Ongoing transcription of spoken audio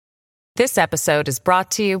This episode is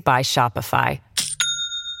brought to you by Shopify.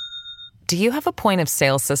 Do you have a point of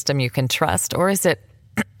sale system you can trust, or is it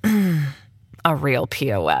a real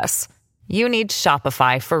POS? You need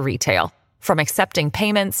Shopify for retail. From accepting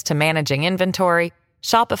payments to managing inventory,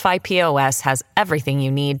 Shopify POS has everything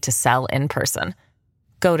you need to sell in person.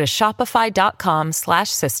 Go to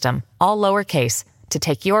shopify.com/system, all lowercase, to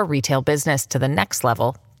take your retail business to the next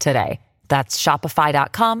level today. That's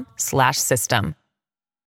shopify.com/system.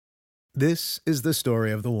 This is the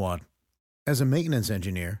story of the one. As a maintenance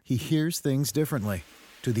engineer, he hears things differently.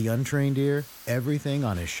 To the untrained ear, everything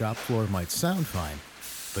on his shop floor might sound fine,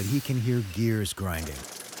 but he can hear gears grinding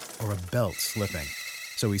or a belt slipping.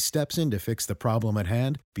 So he steps in to fix the problem at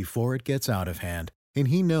hand before it gets out of hand. And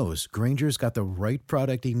he knows Grainger's got the right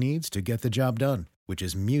product he needs to get the job done, which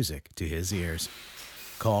is music to his ears.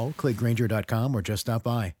 Call, click Grainger.com, or just stop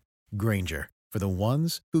by. Grainger, for the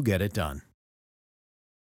ones who get it done.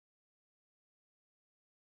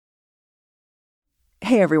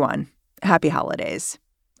 Hey everyone, happy holidays.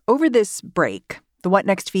 Over this break, the What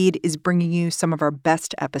Next feed is bringing you some of our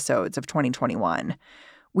best episodes of 2021.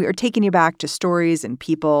 We are taking you back to stories and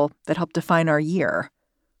people that helped define our year.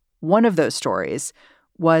 One of those stories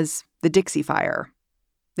was the Dixie Fire.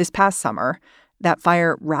 This past summer, that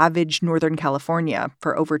fire ravaged Northern California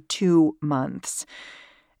for over 2 months.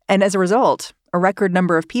 And as a result, a record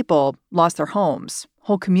number of people lost their homes.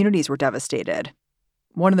 Whole communities were devastated.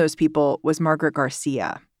 One of those people was Margaret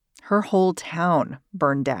Garcia. Her whole town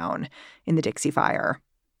burned down in the Dixie Fire.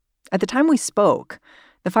 At the time we spoke,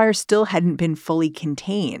 the fire still hadn't been fully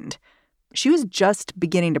contained. She was just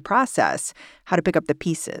beginning to process how to pick up the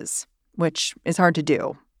pieces, which is hard to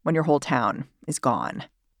do when your whole town is gone.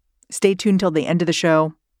 Stay tuned till the end of the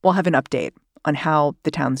show. We'll have an update on how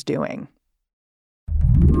the town's doing.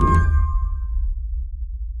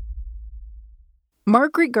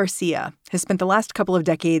 Margaret Garcia has spent the last couple of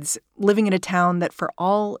decades living in a town that, for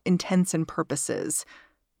all intents and purposes,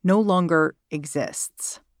 no longer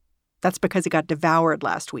exists. That's because it got devoured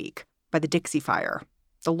last week by the Dixie Fire,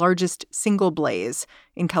 the largest single blaze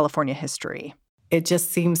in California history. It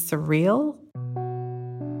just seems surreal.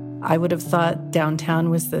 I would have thought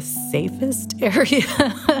downtown was the safest area,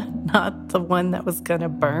 not the one that was going to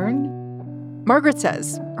burn. Margaret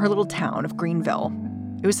says her little town of Greenville,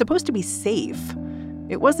 it was supposed to be safe.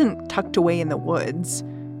 It wasn't tucked away in the woods.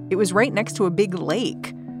 It was right next to a big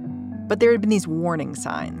lake. But there had been these warning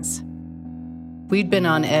signs. We'd been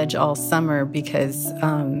on edge all summer because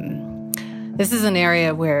this is an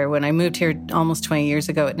area where when I moved here almost 20 years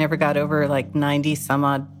ago, it never got over like 90 some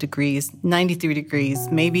odd degrees, 93 degrees,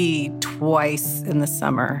 maybe twice in the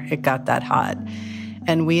summer it got that hot.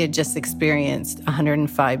 And we had just experienced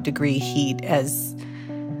 105-degree heat as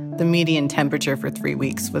the median temperature for 3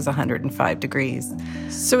 weeks was 105 degrees.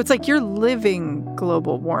 So it's like you're living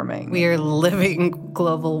global warming. We are living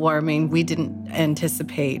global warming. We didn't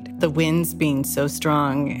anticipate the winds being so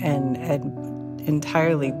strong and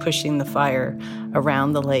entirely pushing the fire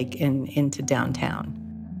around the lake and into downtown.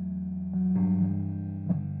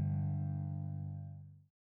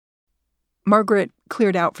 Margaret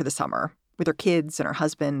cleared out for the summer with her kids and her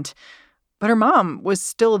husband, but her mom was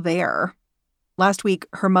still there. Last week,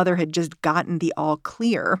 her mother had just gotten the all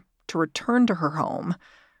clear to return to her home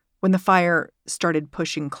when the fire started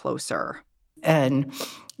pushing closer. And,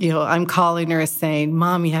 I'm calling her saying,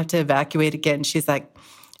 Mom, you have to evacuate again. She's like,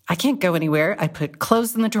 I can't go anywhere. I put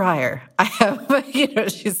clothes in the dryer. I have,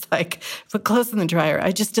 she's like, put clothes in the dryer.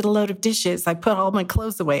 I just did a load of dishes. I put all my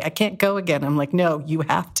clothes away. I can't go again. I'm like, no, you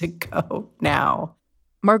have to go now.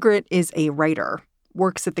 Margaret is a writer,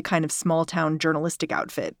 works at the kind of small-town journalistic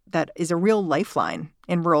outfit that is a real lifeline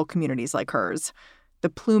in rural communities like hers, the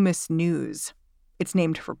Plumas News. It's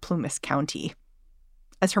named for Plumas County.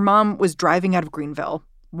 As her mom was driving out of Greenville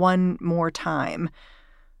one more time,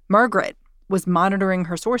 Margaret was monitoring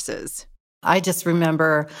her sources. I just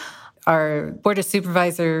remember our Board of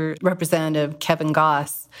Supervisor Representative Kevin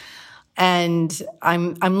Goss, and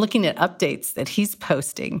I'm looking at updates that he's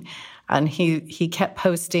posting, and he kept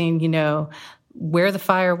posting, where the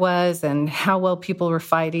fire was and how well people were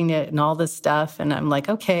fighting it and all this stuff. And I'm like,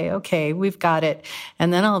 okay, we've got it.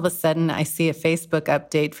 And then all of a sudden I see a Facebook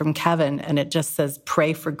update from Kevin and it just says,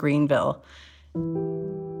 pray for Greenville.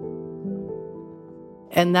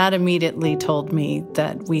 And that immediately told me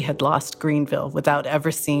that we had lost Greenville without ever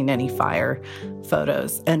seeing any fire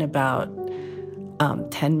photos. And about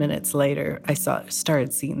 10 minutes later, I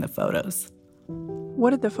started seeing the photos.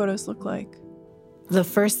 What did the photos look like? The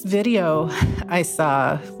first video I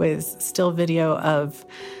saw was still video of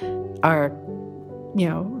our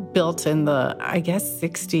built in the, I guess,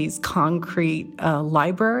 60s concrete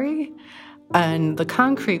library. And the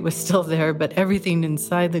concrete was still there, but everything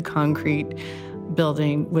inside the concrete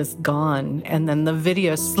building was gone. And then the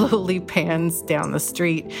video slowly pans down the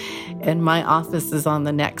street, and my office is on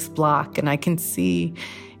the next block. And I can see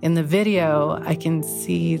in the video, I can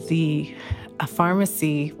see a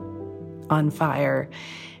pharmacy on fire,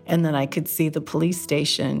 and then I could see the police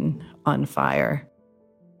station on fire.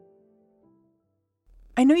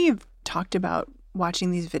 I know you've talked about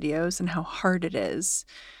watching these videos and how hard it is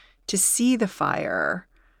to see the fire,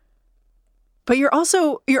 but you're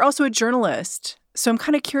also a journalist. So I'm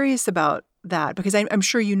kind of curious about that, because I'm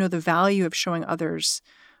sure you know the value of showing others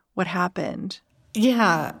what happened.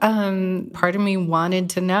 Yeah. Part of me wanted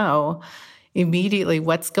to know immediately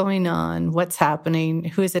what's going on, what's happening,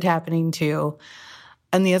 who is it happening to?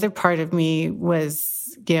 And the other part of me was,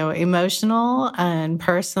 emotional and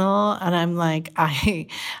personal. And I'm like, I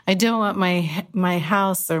don't want my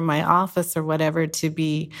house or my office or whatever to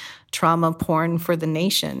be trauma porn for the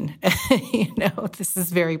nation. This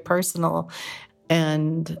is very personal.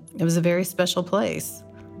 And it was a very special place.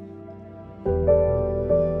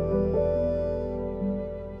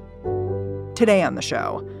 Today on the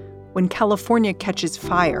show, when California catches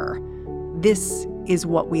fire, this is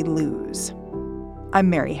what we lose. I'm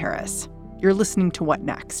Mary Harris. You're listening to What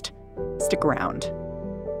Next? Stick around.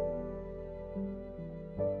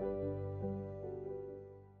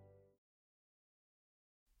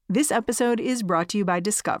 This episode is brought to you by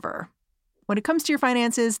Discover. When it comes to your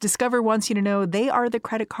finances, Discover wants you to know they are the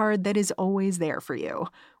credit card that is always there for you.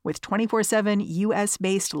 With 24/7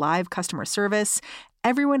 U.S.-based live customer service,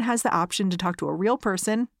 everyone has the option to talk to a real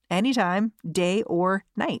person anytime, day or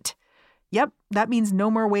night. Yep, that means no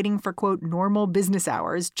more waiting for, quote, normal business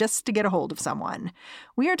hours just to get a hold of someone.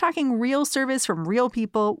 We are talking real service from real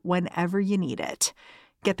people whenever you need it.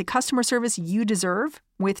 Get the customer service you deserve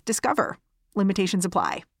with Discover. Limitations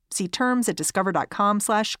apply. See terms at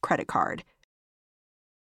discover.com/creditcard.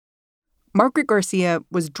 Margaret Garcia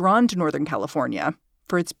was drawn to Northern California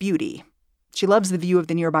for its beauty. She loves the view of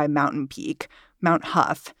the nearby mountain peak, Mount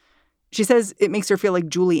Huff. She says it makes her feel like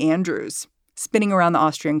Julie Andrews, spinning around the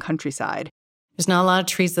Austrian countryside. There's not a lot of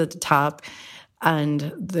trees at the top,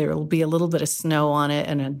 and there will be a little bit of snow on it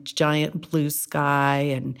and a giant blue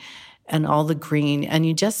sky and all the green. And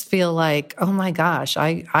you just feel like, oh my gosh,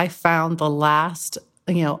 I found the last,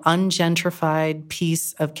 ungentrified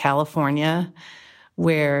piece of California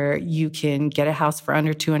where you can get a house for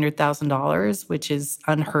under $200,000, which is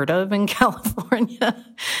unheard of in California.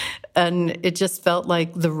 And it just felt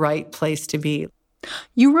like the right place to be.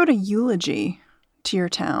 You wrote a eulogy to your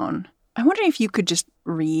town. I wonder if you could just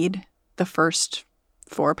read the first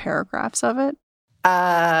 4 paragraphs of it.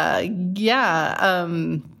 Yeah.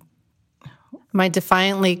 My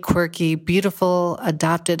defiantly quirky, beautiful,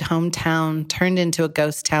 adopted hometown turned into a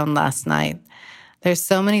ghost town last night. There's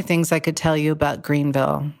so many things I could tell you about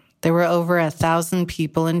Greenville. There were over 1,000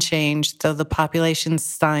 people and change, though the population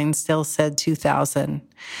sign still said 2,000.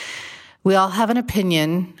 We all have an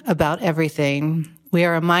opinion about everything. We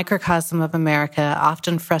are a microcosm of America,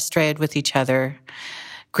 often frustrated with each other.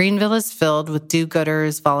 Greenville is filled with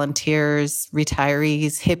do-gooders, volunteers,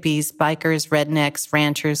 retirees, hippies, bikers, rednecks,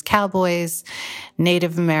 ranchers, cowboys,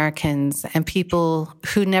 Native Americans, and people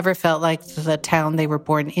who never felt like the town they were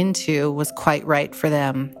born into was quite right for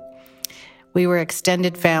them. We were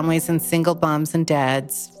extended families and single moms and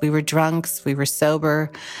dads. We were drunks. We were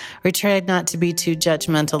sober. We tried not to be too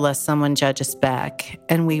judgmental lest someone judge us back.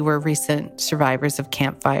 And we were recent survivors of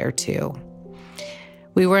Camp Fire, too.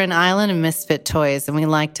 We were an island of misfit toys, and we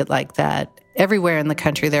liked it like that. Everywhere in the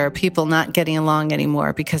country, there are people not getting along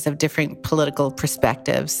anymore because of different political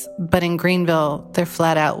perspectives. But in Greenville, there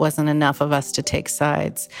flat out wasn't enough of us to take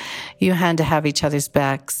sides. You had to have each other's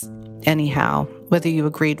backs anyhow, whether you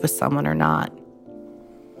agreed with someone or not.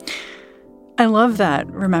 I love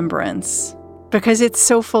that remembrance because it's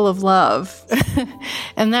so full of love.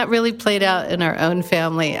 And that really played out in our own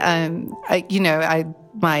family.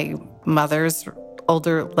 My mother's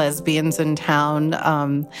older lesbians in town.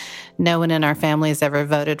 No one in our family has ever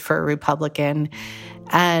voted for a Republican.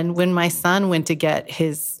 And when my son went to get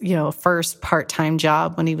his, first part-time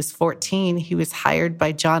job when he was 14, he was hired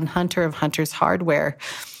by John Hunter of Hunter's Hardware,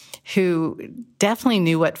 who definitely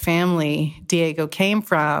knew what family Diego came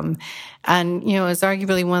from. And, was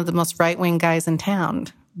arguably one of the most right-wing guys in town.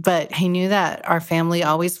 But he knew that our family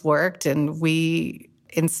always worked, and we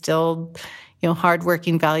instilled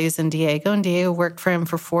hardworking values in Diego, and Diego worked for him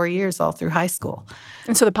for 4 years all through high school.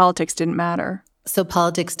 And so the politics didn't matter. So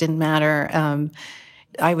politics didn't matter.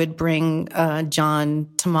 I would bring John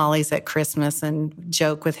tamales at Christmas and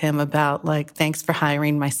joke with him about, like, thanks for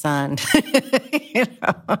hiring my son. You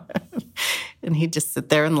know? And he'd just sit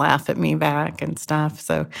there and laugh at me back and stuff.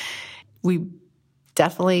 So we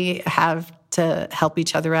definitely have to help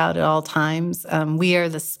each other out at all times. We are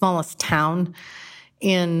the smallest town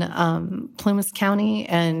in Plumas County,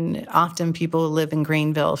 and often people who live in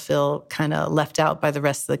Greenville feel kind of left out by the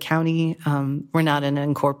rest of the county. We're not an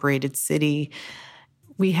incorporated city.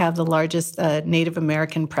 We have the largest Native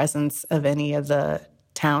American presence of any of the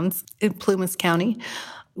towns in Plumas County.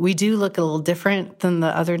 We do look a little different than the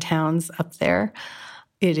other towns up there.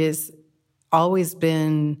 It has always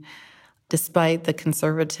been, despite the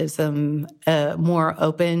conservatism, a more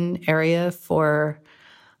open area for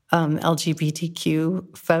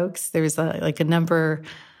LGBTQ folks. There's a number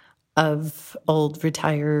of old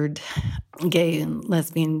retired gay and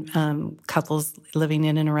lesbian couples living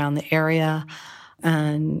in and around the area.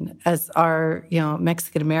 And as our,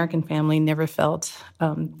 Mexican-American family never felt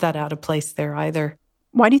that out of place there either.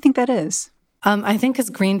 Why do you think that is? I think because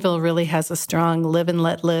Greenville really has a strong live and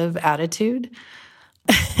let live attitude.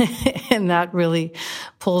 And that really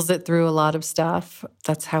pulls it through a lot of stuff.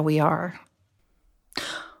 That's how we are.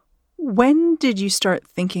 When did you start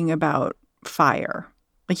thinking about fire?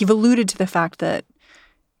 Like, you've alluded to the fact that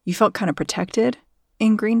you felt kind of protected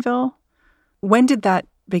in Greenville. When did that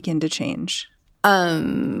begin to change?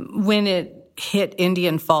 When it hit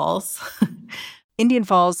Indian Falls. Indian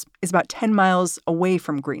Falls is about 10 miles away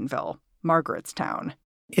from Greenville, Margaretstown.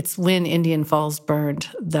 It's when Indian Falls burned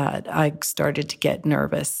that I started to get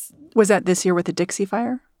nervous. Was that this year with the Dixie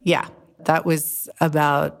Fire? Yeah, that was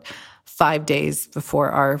about 5 days before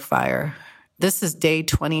our fire. This is day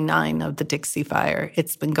 29 of the Dixie Fire.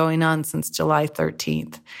 It's been going on since July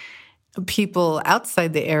 13th. People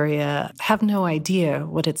outside the area have no idea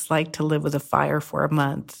what it's like to live with a fire for a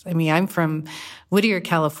month. I mean, I'm from Whittier,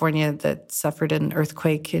 California, that suffered an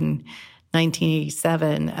earthquake in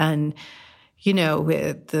 1987. And,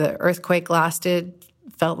 the earthquake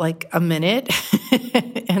felt like a minute,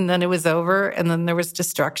 and then it was over, and then there was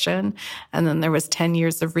destruction, and then there was 10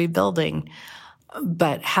 years of rebuilding.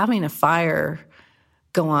 But having a fire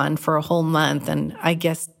go on for a whole month, and I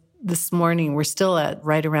guess this morning we're still at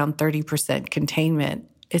right around 30% containment.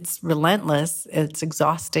 It's relentless. It's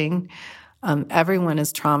exhausting. Everyone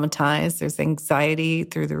is traumatized. There's anxiety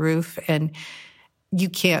through the roof, and you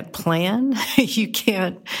can't plan.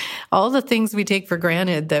 All the things we take for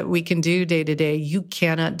granted that we can do day to day, you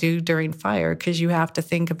cannot do during fire, because you have to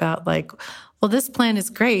think about, like, well, this plan is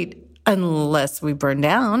great unless we burn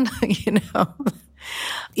down,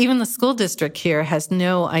 Even the school district here has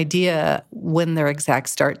no idea when their exact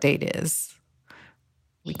start date is.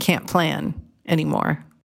 We can't plan anymore.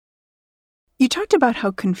 You talked about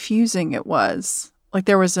how confusing it was. Like,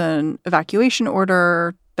 there was an evacuation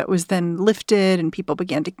order that was then lifted and people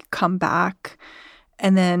began to come back.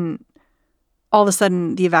 And then all of a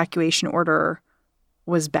sudden the evacuation order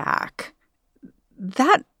was back.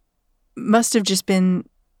 That must have just been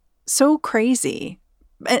so crazy.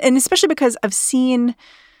 And especially because I've seen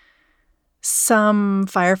some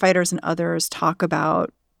firefighters and others talk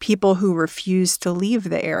about people who refused to leave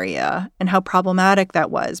the area and how problematic that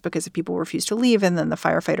was, because if people refuse to leave and then the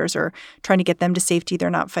firefighters are trying to get them to safety, they're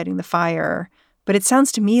not fighting the fire. But it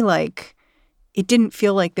sounds to me like it didn't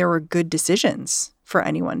feel like there were good decisions for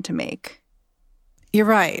anyone to make. You're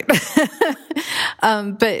right.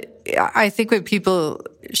 But I think what people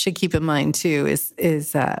should keep in mind, too,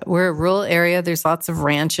 is we're a rural area. There's lots of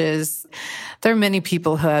ranches. There are many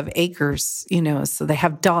people who have acres, so they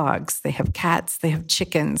have dogs, they have cats, they have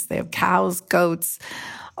chickens, they have cows, goats,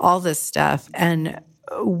 all this stuff. And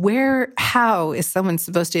how is someone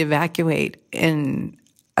supposed to evacuate in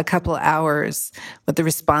a couple of hours with the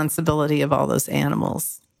responsibility of all those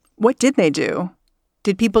animals? What did they do?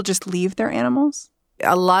 Did people just leave their animals?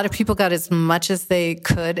 A lot of people got as much as they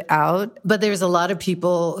could out, but there's a lot of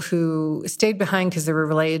people who stayed behind because they were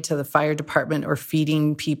related to the fire department or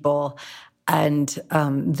feeding people. And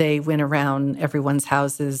they went around everyone's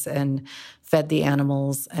houses and fed the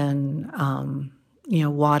animals and,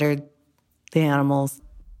 watered the animals.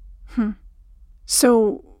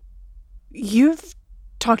 So you've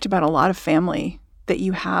talked about a lot of family that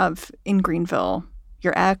you have in Greenville.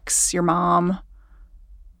 Your ex, your mom,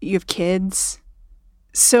 you have kids.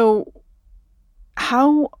 So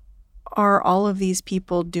how are all of these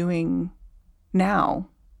people doing now?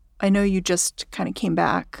 I know you just kind of came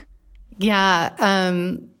back. Yeah.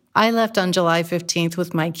 I left on July 15th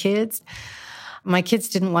with my kids. My kids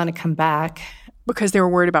didn't want to come back. Because they were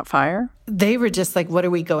worried about fire? They were just like, what are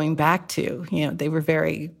we going back to? They were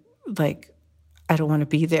very like, I don't want to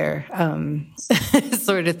be there,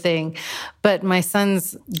 sort of thing. But my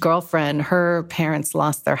son's girlfriend, her parents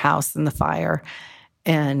lost their house in the fire.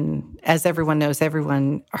 And as everyone knows,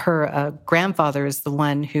 her grandfather is the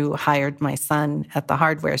one who hired my son at the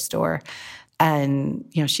hardware store. And,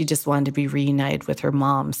 she just wanted to be reunited with her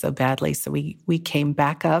mom so badly. So we came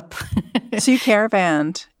back up. So you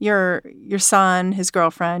caravanned your son, his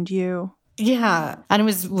girlfriend, you. Yeah. And it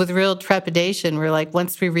was with real trepidation. We're like,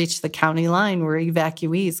 once we reach the county line, we're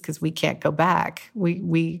evacuees because we can't go back.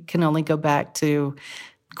 We can only go back to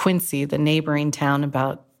Quincy, the neighboring town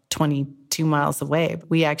about 22 miles away.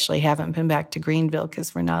 We actually haven't been back to Greenville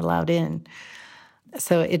because we're not allowed in.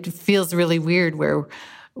 So it feels really weird where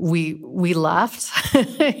we left,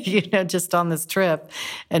 just on this trip,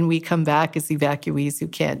 and we come back as evacuees who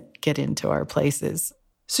can't get into our places.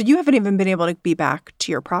 So you haven't even been able to be back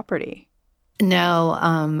to your property. No,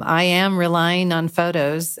 I am relying on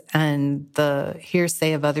photos and the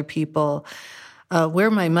hearsay of other people.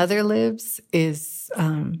 Where my mother lives is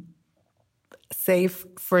safe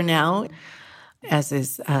for now, as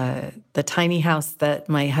is the tiny house that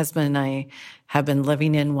my husband and I have been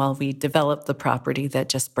living in while we developed the property that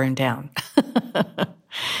just burned down.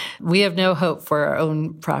 We have no hope for our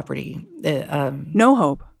own property. No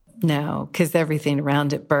hope? No, because everything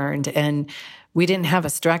around it burned. And we didn't have a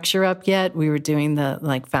structure up yet. We were doing the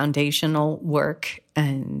foundational work.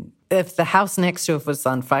 And if the house next to it was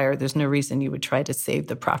on fire, there's no reason you would try to save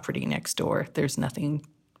the property next door. There's nothing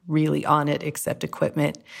really on it except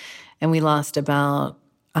equipment. And we lost about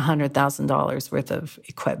 $100,000 worth of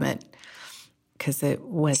equipment because it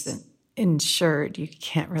wasn't insured. You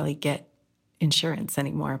can't really get insurance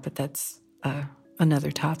anymore, but that's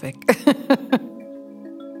another topic.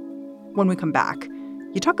 When we come back,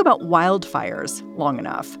 you talk about wildfires long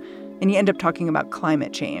enough, and you end up talking about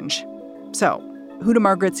climate change. So, who do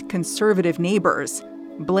Margaret's conservative neighbors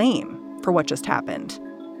blame for what just happened?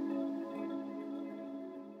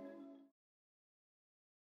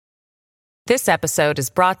 This episode is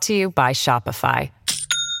brought to you by Shopify.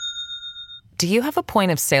 Do you have a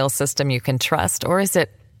point of sale system you can trust, or is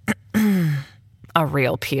it a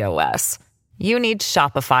real POS? You need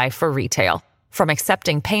Shopify for retail. From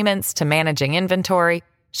accepting payments to managing inventory,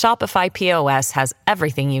 Shopify POS has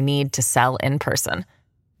everything you need to sell in person.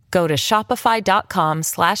 Go to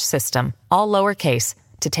shopify.com/system, all lowercase,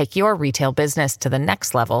 to take your retail business to the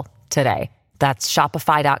next level today. That's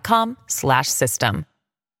shopify.com/system.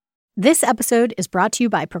 This episode is brought to you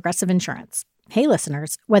by Progressive Insurance. Hey,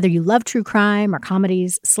 listeners, whether you love true crime or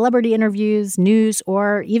comedies, celebrity interviews, news,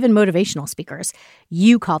 or even motivational speakers,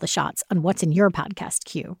 you call the shots on what's in your podcast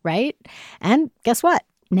queue, right? And guess what?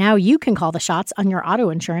 Now you can call the shots on your auto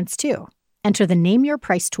insurance, too. Enter the Name Your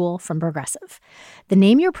Price tool from Progressive. The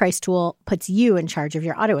Name Your Price tool puts you in charge of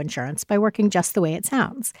your auto insurance by working just the way it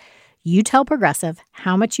sounds. You tell Progressive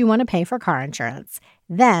how much you want to pay for car insurance.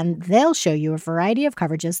 Then they'll show you a variety of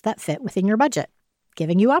coverages that fit within your budget,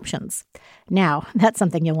 giving you options. Now, that's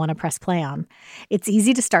something you'll want to press play on. It's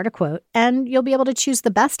easy to start a quote, and you'll be able to choose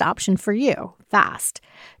the best option for you fast.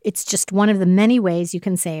 It's just one of the many ways you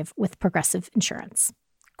can save with Progressive Insurance.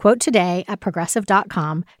 Quote today at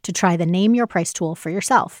Progressive.com to try the Name Your Price tool for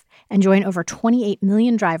yourself and join over 28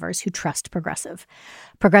 million drivers who trust Progressive.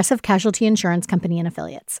 Progressive Casualty Insurance Company and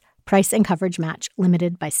Affiliates. Price and coverage match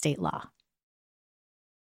limited by state law.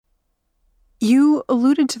 You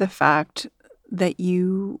alluded to the fact that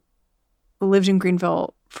you lived in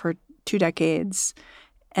Greenville for 2 decades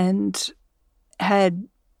and had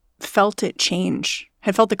felt it change,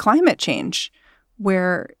 had felt the climate change,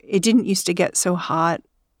 where it didn't used to get so hot.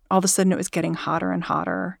 All of a sudden, it was getting hotter and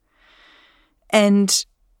hotter. And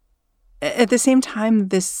at the same time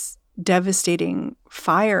this devastating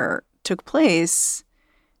fire took place,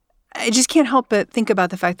 I just can't help but think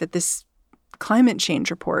about the fact that this climate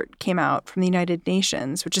change report came out from the United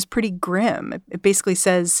Nations, which is pretty grim. It basically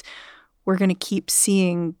says we're going to keep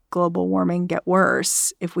seeing global warming get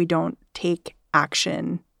worse if we don't take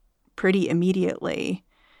action pretty immediately.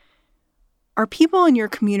 Are people in your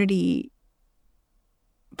community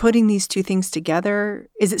putting these two things together?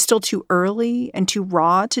 Is it still too early and too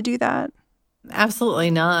raw to do that?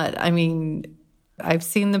 Absolutely not. I mean, I've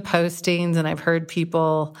seen the postings and I've heard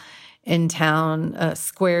people in town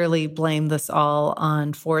squarely blame this all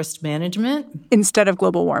on forest management. Instead of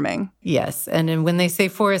global warming. Yes. And when they say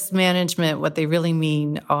forest management, what they really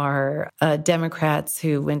mean are Democrats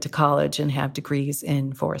who went to college and have degrees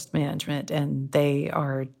in forest management, and they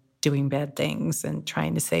are doing bad things and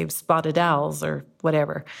trying to save spotted owls or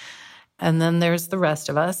whatever. And then there's the rest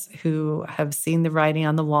of us who have seen the writing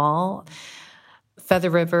on the wall. Feather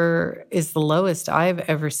River is the lowest I've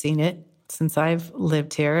ever seen it since I've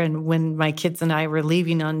lived here. And when my kids and I were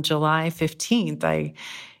leaving on July 15th,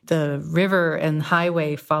 the river and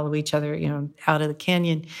highway follow each other, out of the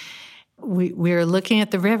canyon. We were looking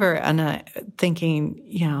at the river and thinking,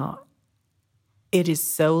 it is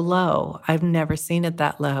so low. I've never seen it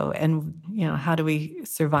that low. And, how do we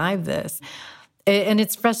survive this? And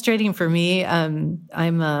it's frustrating for me. I'm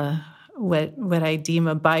what I deem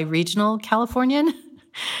a bi-regional Californian.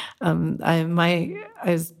 I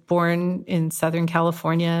was born in Southern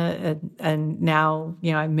California, and now,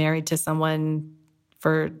 I'm married to someone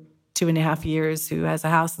for 2.5 years who has a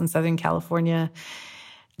house in Southern California,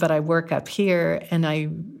 but I work up here, and I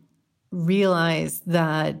realize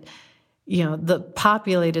that, the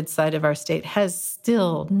populated side of our state has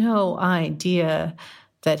still no idea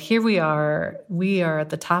that here we are at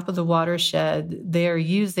the top of the watershed. They're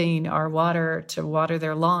using our water to water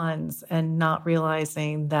their lawns and not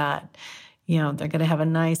realizing that, they're going to have a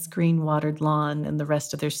nice green watered lawn and the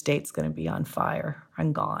rest of their state's going to be on fire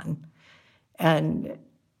and gone. And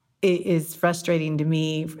it is frustrating to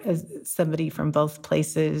me as somebody from both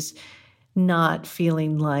places not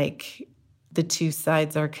feeling like the two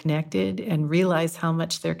sides are connected and realize how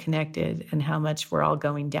much they're connected and how much we're all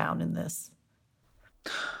going down in this.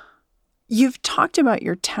 You've talked about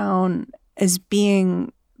your town as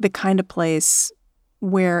being the kind of place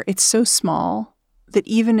where it's so small that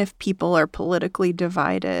even if people are politically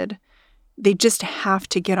divided, they just have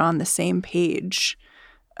to get on the same page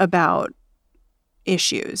about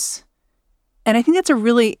issues. And I think that's a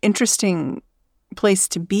really interesting place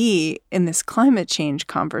to be in this climate change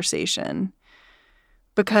conversation,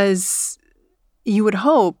 because you would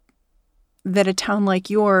hope that a town like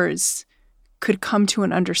yours could come to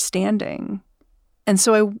an understanding. And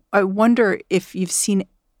so I wonder if you've seen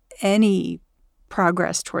any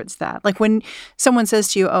progress towards that. Like when someone says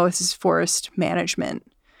to you, oh, this is forest management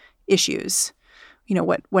issues,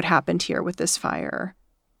 what happened here with this fire?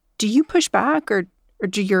 Do you push back or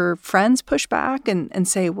do your friends push back and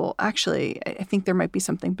say, well, actually, I think there might be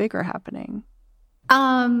something bigger happening?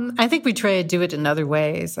 I think we try to do it in other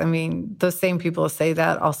ways. I mean, those same people say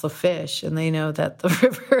that also fish, and they know that the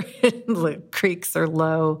river and the creeks are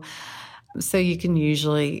low. So you can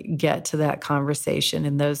usually get to that conversation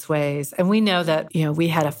in those ways. And we know that, we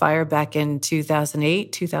had a fire back in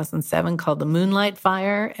 2008, 2007 called the Moonlight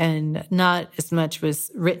Fire, and not as much was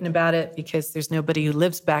written about it because there's nobody who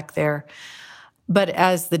lives back there. But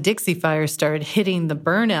as the Dixie Fire started hitting the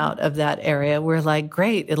burnout of that area, we're like,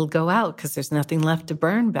 great, it'll go out because there's nothing left to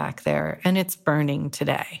burn back there. And it's burning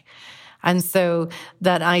today. And so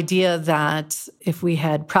that idea that if we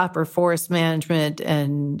had proper forest management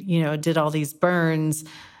and, did all these burns,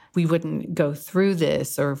 we wouldn't go through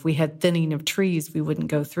this, or if we had thinning of trees, we wouldn't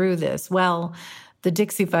go through this. Well, the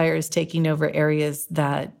Dixie Fire is taking over areas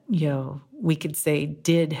that, we could say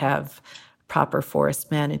did have proper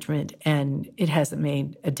forest management, and it hasn't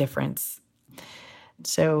made a difference.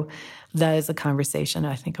 So that is a conversation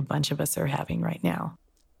I think a bunch of us are having right now.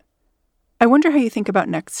 I wonder how you think about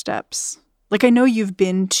next steps. Like, I know you've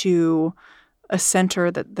been to a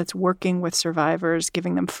center that's working with survivors,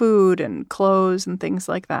 giving them food and clothes and things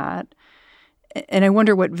like that. And I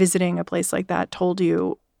wonder what visiting a place like that told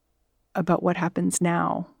you about what happens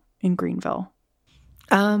now in Greenville.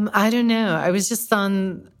 I don't know. I was just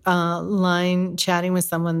on line chatting with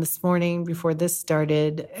someone this morning before this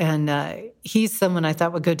started, and he's someone I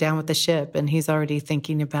thought would go down with the ship, and he's already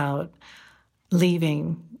thinking about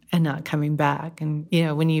leaving and not coming back. And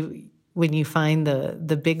when you find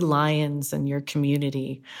the big lions in your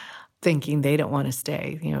community thinking they don't want to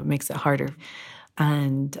stay, it makes it harder.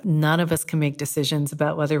 And none of us can make decisions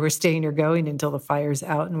about whether we're staying or going until the fire's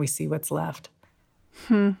out and we see what's left.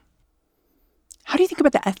 How do you think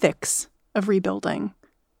about the ethics of rebuilding?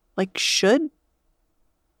 Like, should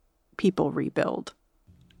people rebuild?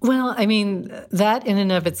 Well, I mean, that in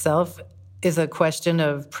and of itself is a question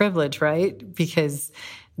of privilege, right? Because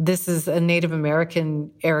this is a Native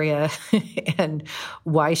American area, and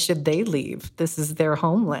why should they leave? This is their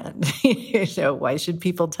homeland. Why should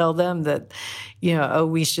people tell them that, oh,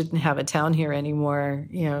 we shouldn't have a town here anymore?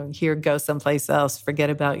 Here, go someplace else. Forget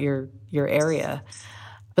about your area.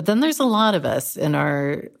 But then there's a lot of us in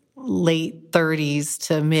our late 30s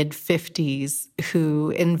to mid 50s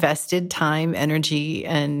who invested time, energy,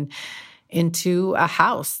 and into a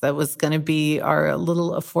house that was going to be our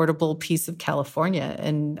little affordable piece of California.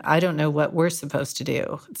 And I don't know what we're supposed to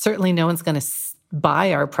do. Certainly no one's going to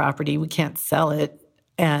buy our property. We can't sell it.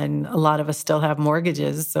 And a lot of us still have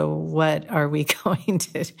mortgages. So what are we going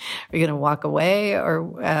to, are we going to walk away, or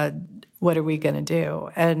what are we going to do?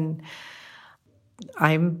 And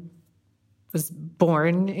I'm was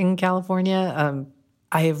born in California.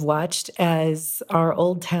 I have watched as our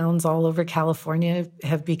old towns all over California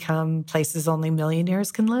have become places only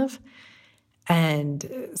millionaires can live.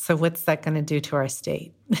 And so what's that going to do to our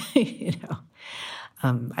state?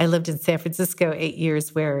 I lived in San Francisco 8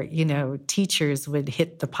 years where, teachers would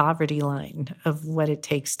hit the poverty line of what it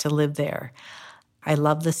takes to live there. I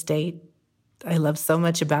love the state. I love so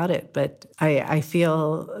much about it, but I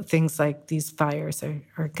feel things like these fires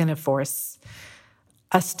are going to force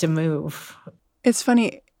us to move. It's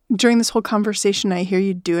funny, during this whole conversation, I hear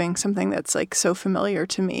you doing something that's like so familiar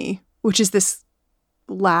to me, which is this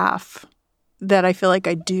laugh that I feel like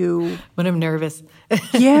I do when I'm nervous.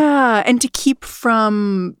 Yeah, and to keep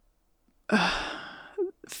from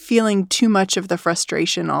feeling too much of the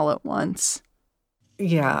frustration all at once.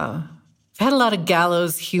 Yeah. I've had a lot of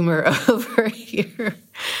gallows humor over here.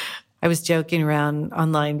 I was joking around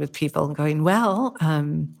online with people and going, well,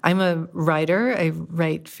 I'm a writer. I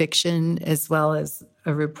write fiction as well as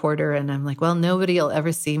a reporter. And I'm like, well, nobody will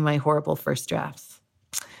ever see my horrible first drafts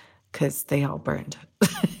because they all burned.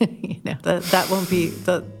 That won't be,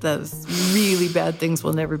 those really bad things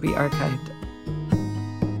will never be archived.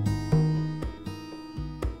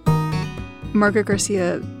 Margaret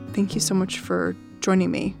Garcia, thank you so much for joining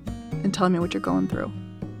me and telling me what you're going through.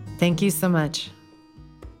 Thank you so much.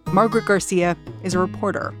 Margaret Garcia is a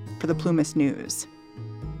reporter for the Plumas News.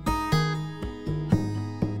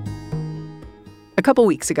 A couple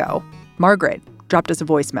weeks ago, Margaret dropped us a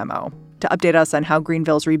voice memo to update us on how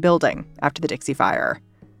Greenville's rebuilding after the Dixie Fire.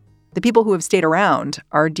 The people who have stayed around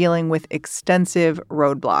are dealing with extensive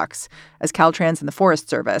roadblocks as Caltrans and the Forest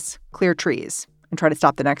Service clear trees and try to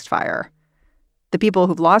stop the next fire. The people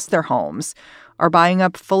who've lost their homes are buying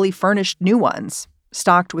up fully furnished new ones,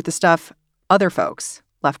 stocked with the stuff other folks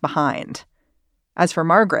left behind. As for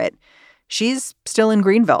Margaret, she's still in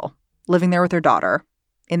Greenville, living there with her daughter,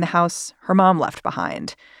 in the house her mom left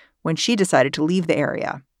behind when she decided to leave the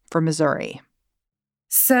area for Missouri.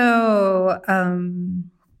 So,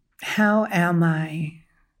 how am I?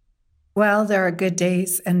 Well, there are good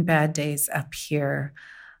days and bad days up here.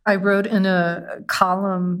 I wrote in a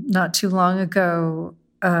column not too long ago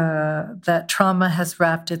that trauma has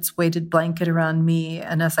wrapped its weighted blanket around me.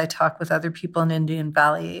 And as I talk with other people in Indian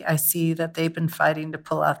Valley, I see that they've been fighting to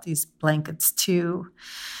pull out these blankets too.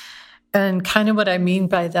 And kind of what I mean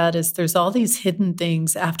by that is there's all these hidden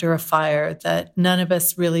things after a fire that none of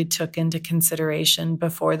us really took into consideration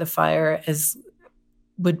before the fire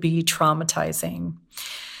would be traumatizing.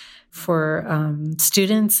 For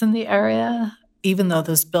students in the area, even though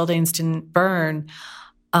those buildings didn't burn,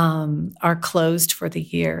 are closed for the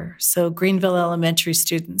year. So Greenville Elementary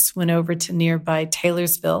students went over to nearby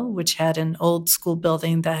Taylorsville, which had an old school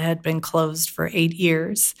building that had been closed for 8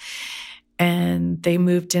 years. And they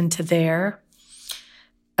moved into there.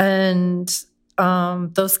 And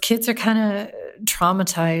those kids are kind of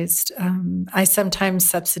traumatized. I sometimes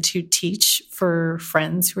substitute teach for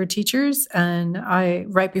friends who are teachers. And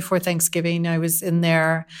right before Thanksgiving, I was in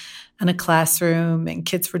there in a classroom and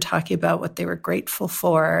kids were talking about what they were grateful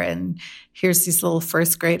for. And here's these little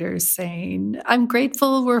first graders saying, I'm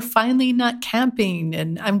grateful we're finally not camping.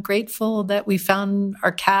 And I'm grateful that we found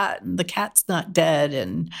our cat and the cat's not dead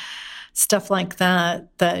and stuff like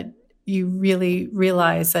that, that you really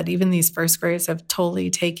realize that even these first graders have totally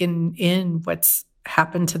taken in what's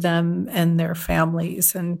happened to them and their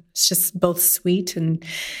families. And it's just both sweet and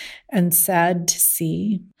sad to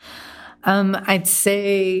see. I'd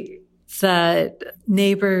say that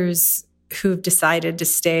neighbors who've decided to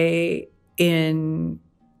stay in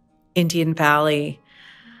Indian Valley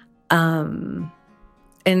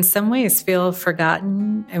in some ways feel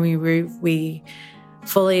forgotten. And we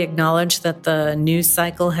fully acknowledge that the news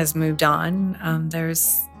cycle has moved on.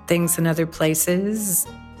 There's things in other places.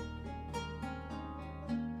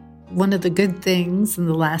 One of the good things in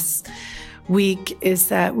the last week is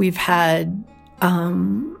that we've had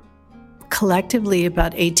collectively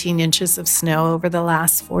about 18 inches of snow over the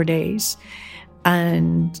last 4 days.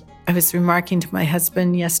 And I was remarking to my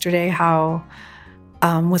husband yesterday how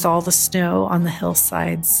with all the snow on the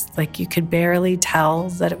hillsides, like you could barely tell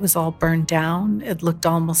that it was all burned down. It looked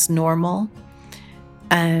almost normal.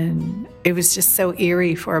 And it was just so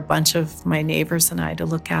eerie for a bunch of my neighbors and I to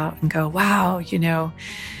look out and go, wow,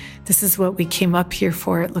 this is what we came up here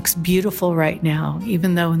for. It looks beautiful right now,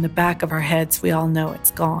 even though in the back of our heads, we all know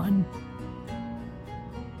it's gone.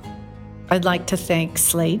 I'd like to thank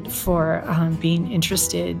Slate for being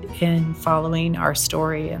interested in following our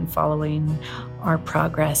story and following our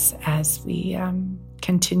progress as we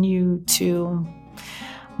continue to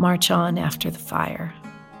march on after the fire.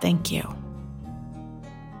 Thank you.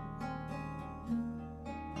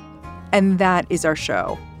 And that is our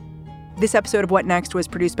show. This episode of What Next was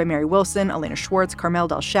produced by Mary Wilson, Elena Schwartz, Carmel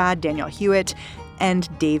Delshad, Danielle Hewitt, and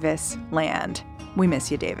Davis Land. We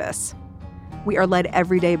miss you, Davis. We are led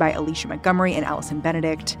every day by Alicia Montgomery and Allison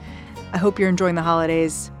Benedict. I hope you're enjoying the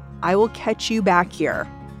holidays. I will catch you back here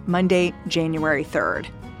Monday, January 3rd.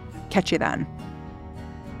 Catch you then.